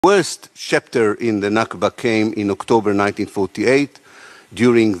Worst chapter in the Nakba came in October 1948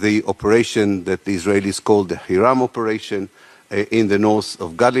 during the operation that the Israelis called the Hiram operation in the north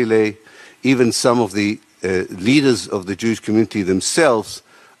of Galilee. Even some of the leaders of the Jewish community themselves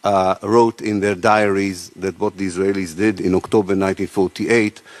wrote in their diaries that what the Israelis did in October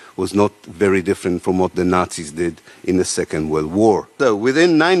 1948 was not very different from what the Nazis did in the Second World War. So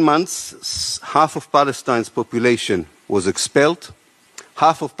within 9 months, half of Palestine's population was expelled.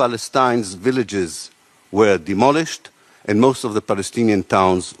 Half of Palestine's villages were demolished, and most of the Palestinian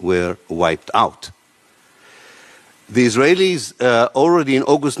towns were wiped out. The Israelis, already in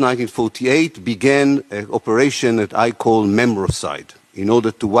August 1948, began an operation that I call memoricide, in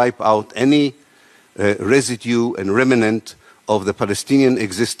order to wipe out any residue and remnant of the Palestinian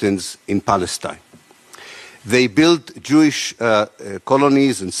existence in Palestine. They built Jewish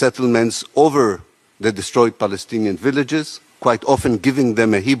colonies and settlements over the destroyed Palestinian villages, quite often giving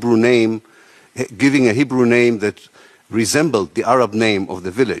them a Hebrew name, that resembled the Arab name of the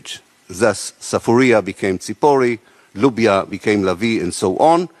village. Thus, Safuria became Tzipori, Lubia became Lavi, and so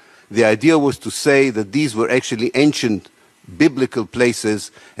on. The idea was to say that these were actually ancient biblical places,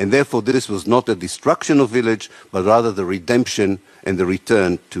 and therefore this was not a destruction of village, but rather the redemption and the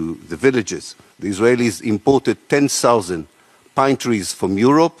return to the villages. The Israelis imported 10,000 pine trees from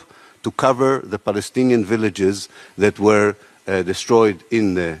Europe to cover the Palestinian villages that were destroyed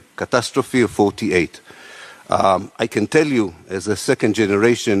in the catastrophe of 48. I can tell you, as a second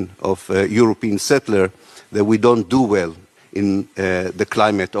generation of European settler, that we don't do well in the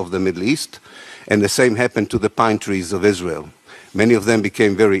climate of the Middle East, and the same happened to the pine trees of Israel. Many of them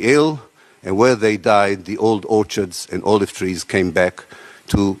became very ill, and where they died, the old orchards and olive trees came back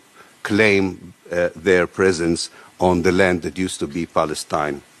to claim their presence on the land that used to be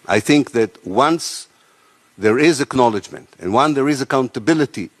Palestine. I think that once there is acknowledgement, and when there is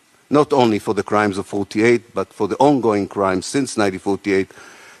accountability, not only for the crimes of 48, but for the ongoing crimes since 1948,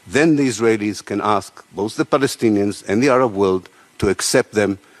 then the Israelis can ask both the Palestinians and the Arab world to accept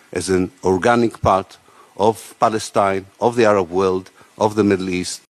them as an organic part of Palestine, of the Arab world, of the Middle East.